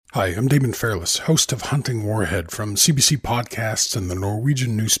Hi, I'm Damon Fairless, host of Hunting Warhead from CBC Podcasts and the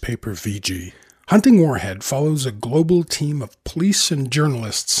Norwegian newspaper VG. Hunting Warhead follows a global team of police and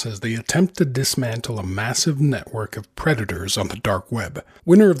journalists as they attempt to dismantle a massive network of predators on the dark web.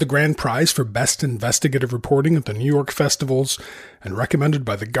 Winner of the grand prize for Best Investigative Reporting at the New York Festivals, and recommended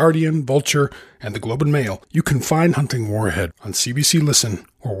by The Guardian, Vulture, and the Globe and Mail, you can find Hunting Warhead on CBC Listen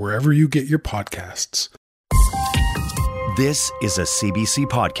or wherever you get your podcasts. This is a CBC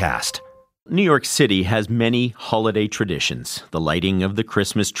podcast. New York City has many holiday traditions. The lighting of the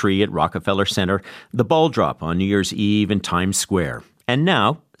Christmas tree at Rockefeller Center, the ball drop on New Year's Eve in Times Square. And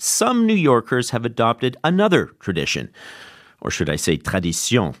now, some New Yorkers have adopted another tradition. Or should I say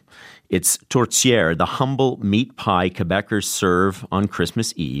tradition? It's Tourtière, the humble meat pie Quebecers serve on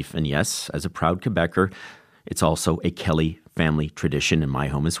Christmas Eve. And yes, as a proud Quebecer, it's also a Kelley family tradition in my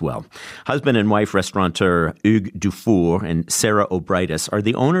home as well. Husband and wife restaurateur Hugue Dufour and Sarah Obraitis are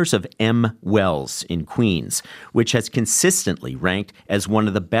the owners of M. Wells in Queens, which has consistently ranked as one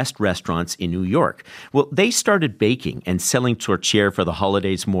of the best restaurants in New York. Well, they started baking and selling tourtière for the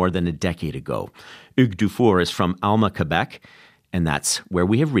holidays more than a decade ago. Hugue Dufour is from Alma, Quebec, and that's where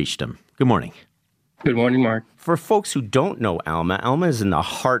we have reached him. Good morning. Good morning, Mark. For folks who don't know Alma is in the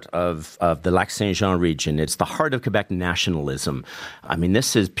heart of the Lac-Saint-Jean region. It's the heart of Quebec nationalism. I mean,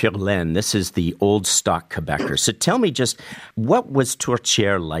 this is pure laine. This is the old stock Quebecers. So tell me just, what was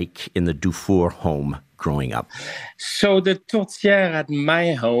tourtière like in the Dufour home growing up? So the tourtière at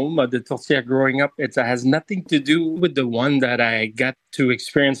my home, the tourtière growing up, it has nothing to do with the one that I got to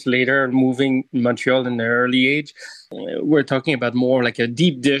experience later moving in Montreal in the early age. We're talking about more like a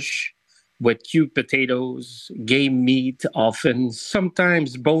deep dish with cubed potatoes, game meat, often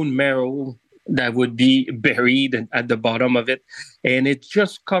sometimes bone marrow that would be buried at the bottom of it. And it's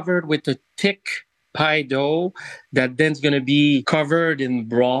just covered with a thick pie dough that then's going to be covered in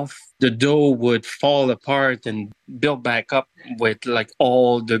broth. The dough would fall apart and build back up with like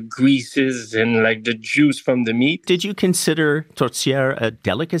all the greases and like the juice from the meat. Did you consider tourtière a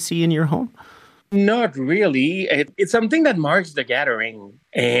delicacy in your home? Not really. It's something that marks the gathering.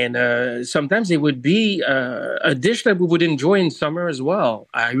 And sometimes it would be a dish that we would enjoy in summer as well.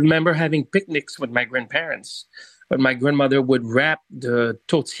 I remember having picnics with my grandparents. But my grandmother would wrap the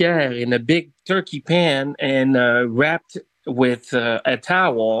tourtière in a big turkey pan and wrapped with a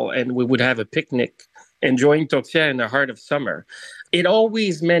towel, and we would have a picnic enjoying tourtière in the heart of summer. It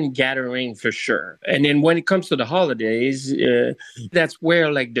always meant gathering for sure. And then when it comes to the holidays, that's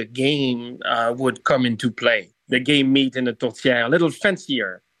where like the game would come into play. The game meat and the tourtière, a little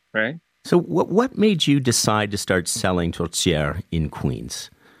fancier, right? So what made you decide to start selling tourtière in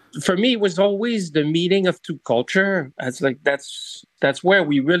Queens? For me, it was always the meeting of two culture. It's like that's where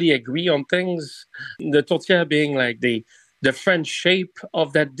we really agree on things. The tourtière being like the French shape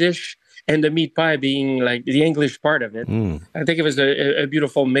of that dish, and the meat pie being like the English part of it. I think it was a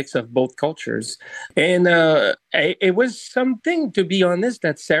beautiful mix of both cultures. And it was something, to be honest,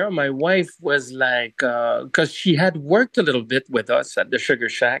 that Sarah, my wife, was like, because she had worked a little bit with us at the Sugar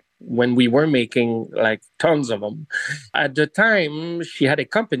Shack when we were making like tons of them. At the time, she had a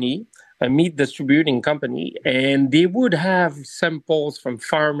company, a meat distributing company, and they would have samples from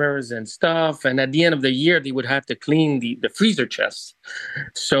farmers and stuff. And at the end of the year, they would have to clean the freezer chests.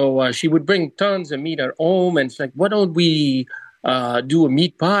 So she would bring tons of meat at home, and it's like, why don't we do a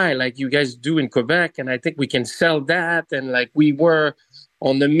meat pie like you guys do in Quebec? And I think we can sell that. And like we were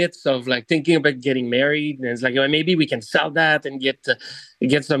on the midst of like thinking about getting married, and it's like, maybe we can sell that and get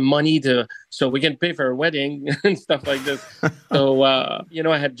some money so we can pay for a wedding and stuff like this. So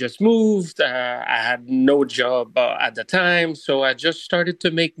I had just moved. I had no job at the time, so I just started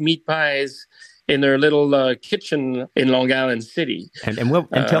to make meat pies in their little kitchen in Long Island City. And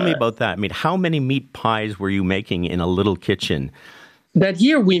tell me about that. I mean, how many meat pies were you making in a little kitchen? That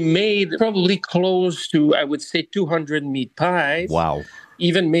year we made probably close to, I would say, 200 meat pies. Wow.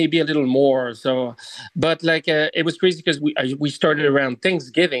 Even maybe a little more. So, but like it was crazy because we started around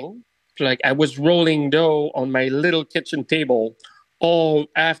Thanksgiving. Like I was rolling dough on my little kitchen table all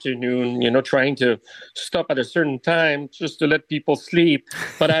afternoon, trying to stop at a certain time just to let people sleep.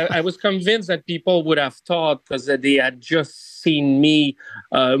 But I was convinced that people would have thought, because they had just seen me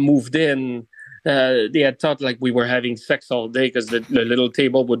moved in, they had thought like we were having sex all day, because the little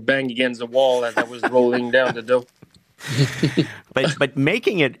table would bang against the wall as I was rolling down the dough. But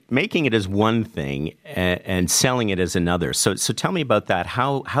making it as one thing and selling it as another. So tell me about that.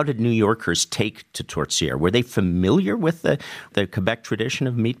 How did New Yorkers take to tourtière? Were they familiar with the Quebec tradition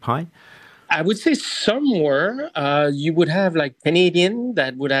of meat pie? I would say somewhere you would have like Canadian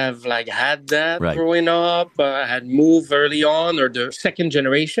that would have like had that growing up, had moved early on, or the second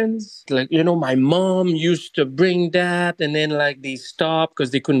generations. Like, my mom used to bring that, and then like they stopped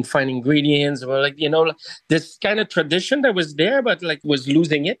because they couldn't find ingredients, or like, this kind of tradition that was there, but like was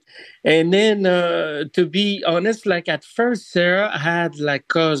losing it. And then to be honest, like at first, Sarah had like,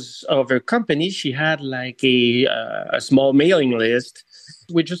 because of her company, she had like a small mailing list.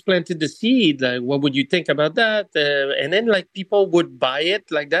 We just planted the seed. Like, what would you think about that? And then, like, people would buy it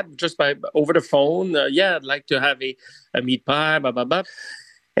like that, just by over the phone. I'd like to have a meat pie, blah blah blah.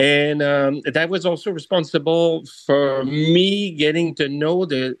 And that was also responsible for me getting to know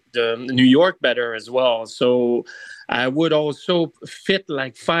the New York better as well. So I would also fit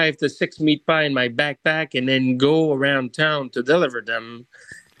like 5 to 6 meat pie in my backpack and then go around town to deliver them.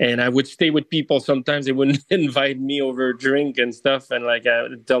 And I would stay with people. Sometimes they wouldn't invite me over a drink and stuff, and like I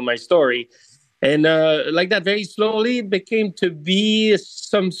would tell my story. And like that, very slowly, it became to be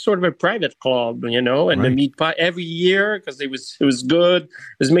some sort of a private club, and the meat pie every year, because it was good.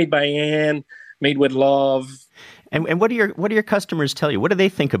 It was made by hand, made with love. And what do your customers tell you? What do they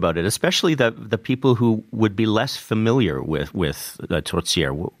think about it? Especially the people who would be less familiar with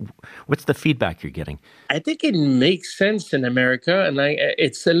Tourtière. What's the feedback you're getting? I think it makes sense in America, and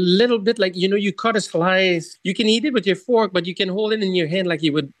it's a little bit like you cut a slice. You can eat it with your fork, but you can hold it in your hand like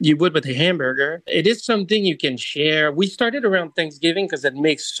you would with a hamburger. It is something you can share. We started around Thanksgiving because it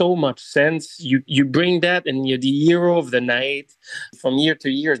makes so much sense. You bring that, and you're the hero of the night. From year to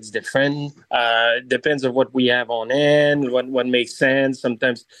year, it's different. Depends on what we have on hand, what makes sense.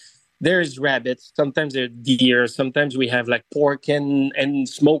 Sometimes there's rabbits, sometimes there's deer, sometimes we have like pork and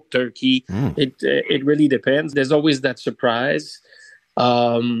smoked turkey. It really depends. There's always that surprise.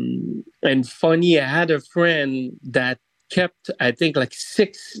 And funny, I had a friend that kept, I think, like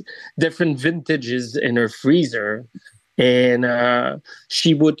 6 different vintages in her freezer, and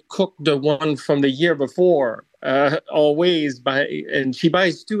she would cook the one from the year before. Always and she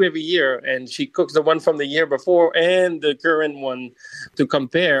buys 2 every year, and she cooks the one from the year before and the current one to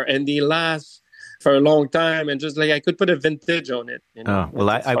compare, and they last for a long time. And just like I could put a vintage on it. Oh, well,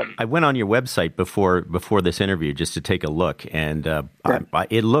 I went on your website before this interview just to take a look, and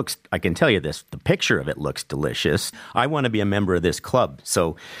it looks, I can tell you this, the picture of it looks delicious. I want to be a member of this club.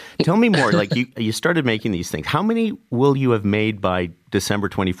 So tell me more. Like you started making these things. How many will you have made by December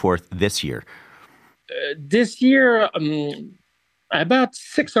 24th this year? This year, about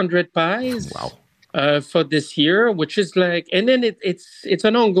 600 pies. Wow. For this year, which is like, and then it's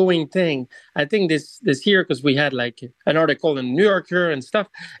an ongoing thing. I think this year, because we had like an article in New Yorker and stuff.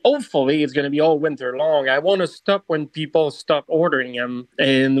 Hopefully, it's going to be all winter long. I want to stop when people stop ordering them,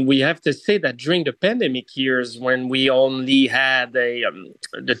 and we have to say that during the pandemic years, when we only had the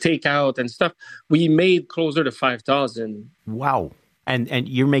takeout and stuff, we made closer to 5,000. Wow! And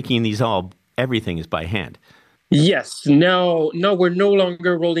you're making these all. Everything is by hand. Yes. No, we're no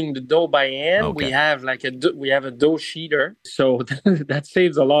longer rolling the dough by hand. Okay. We have we have a dough sheeter, so that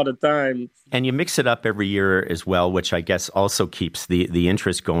saves a lot of time. And you mix it up every year as well, which I guess also keeps the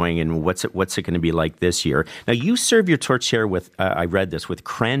interest going. And what's it going to be like this year? Now, you serve your tourtière with, I read this, with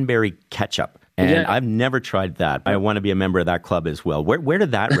cranberry ketchup. And I've never tried that. I want to be a member of that club as well. Where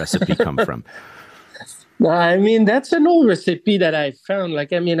did that recipe come from? I mean, that's an old recipe that I found.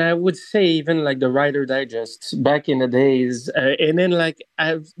 Like, I mean, I would say even like the Writer Digest back in the days. And then like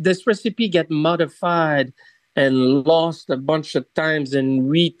this recipe get modified and lost a bunch of times and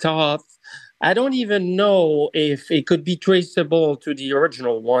retaught. I don't even know if it could be traceable to the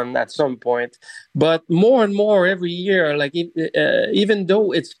original one at some point. But more and more every year, like even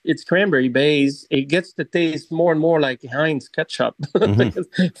though it's cranberry based, it gets to taste more and more like Heinz ketchup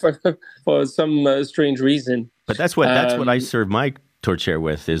for some strange reason. But that's what I serve my tourtière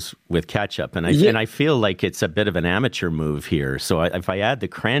with ketchup, and I feel like it's a bit of an amateur move here. So if I add the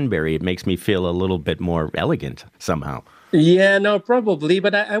cranberry, it makes me feel a little bit more elegant somehow. Yeah, no, probably.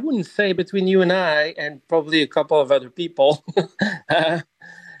 But I wouldn't say between you and I, and probably a couple of other people,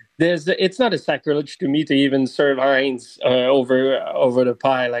 it's not a sacrilege to me to even serve Heinz over the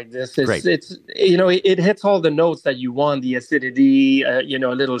pie like this. It's it hits all the notes that you want, the acidity, a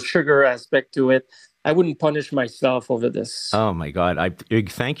little sugar aspect to it. I wouldn't punish myself over this. Oh, my God.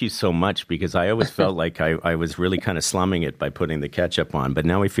 Hugue, thank you so much, because I always felt like I was really kind of slumming it by putting the ketchup on. But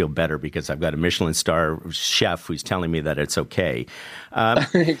now I feel better because I've got a Michelin star chef who's telling me that it's okay.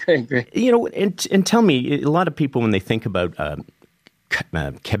 Great. And tell me, a lot of people, when they think about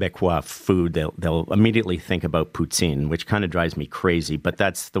Quebecois food, they'll immediately think about poutine, which kind of drives me crazy. But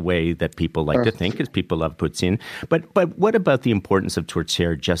that's the way that people like to think, is people love poutine. But what about the importance of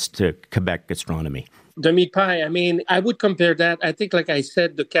tourtière just to Quebec gastronomy? The meat pie, I mean, I would compare that. I think, like I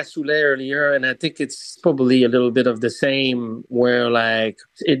said, the cassoulet earlier, and I think it's probably a little bit of the same, where like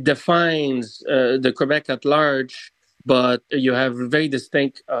it defines the Quebec at large, but you have very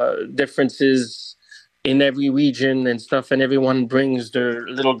distinct differences in every region and stuff, and everyone brings their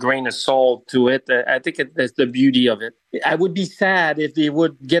little grain of salt to it. I think that's the beauty of it. I would be sad if they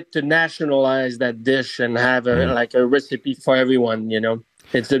would get to nationalize that dish and have like a recipe for everyone, you know.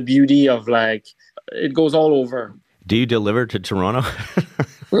 It's the beauty of like, it goes all over. Do you deliver to Toronto?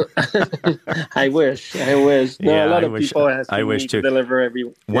 I wish. No, yeah, a lot of people ask me to deliver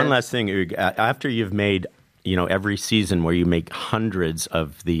every. One last thing, Hugue. After you've made, every season where you make hundreds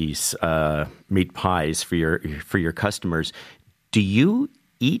of these meat pies for your customers, do you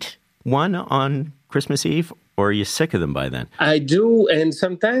eat one on Christmas Eve, or are you sick of them by then? I do, and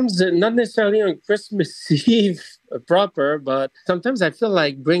sometimes not necessarily on Christmas Eve proper, but sometimes I feel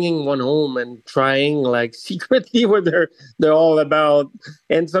like bringing one home and trying like secretly what they're all about.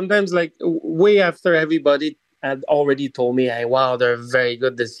 And sometimes like way after everybody had already told me, wow, they're very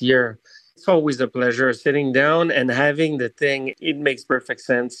good this year. It's always a pleasure sitting down and having the thing. It makes perfect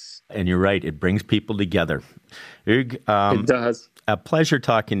sense. And you're right. It brings people together. Hugue, it does. A pleasure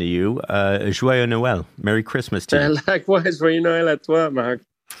talking to you. Joyeux Noël. Merry Christmas to you. Likewise, Joyeux Noël à toi, Marc.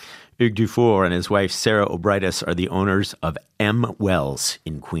 Hugue Dufour and his wife, Sarah Obraitis, are the owners of M. Wells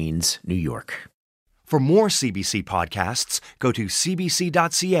in Queens, New York. For more CBC podcasts, go to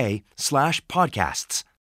cbc.ca/podcasts.